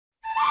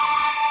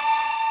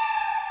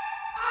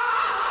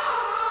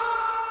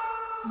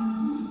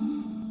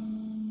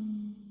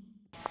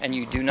and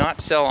you do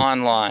not sell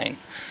online.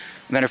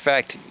 Matter of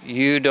fact,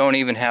 you don't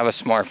even have a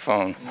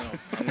smartphone. No,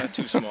 I'm not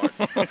too smart.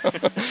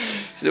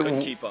 So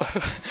Couldn't keep up.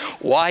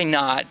 why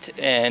not?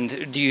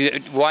 And do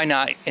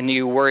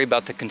you worry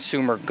about the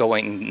consumer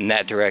going in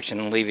that direction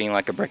and leaving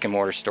like a brick and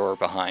mortar store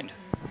behind?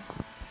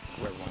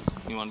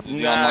 You want to do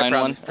the online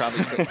one?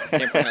 Probably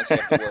can't pronounce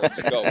half the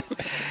words. Go.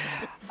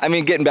 I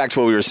mean, getting back to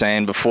what we were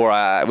saying before,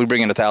 we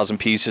bring in 1,000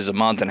 pieces a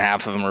month, and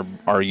half of them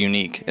are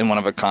unique and one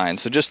of a kind.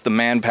 So just the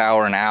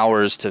manpower and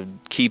hours to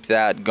keep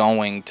that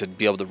going, to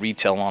be able to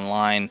retail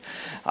online,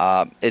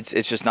 it's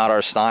just not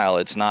our style.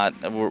 It's not.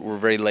 We're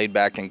very laid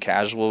back and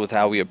casual with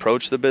how we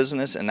approach the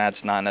business, and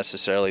that's not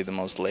necessarily the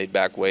most laid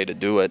back way to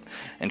do it.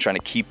 And trying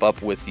to keep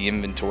up with the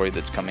inventory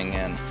that's coming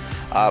in,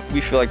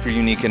 we feel like we're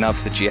unique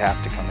enough that you have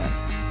to come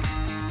in.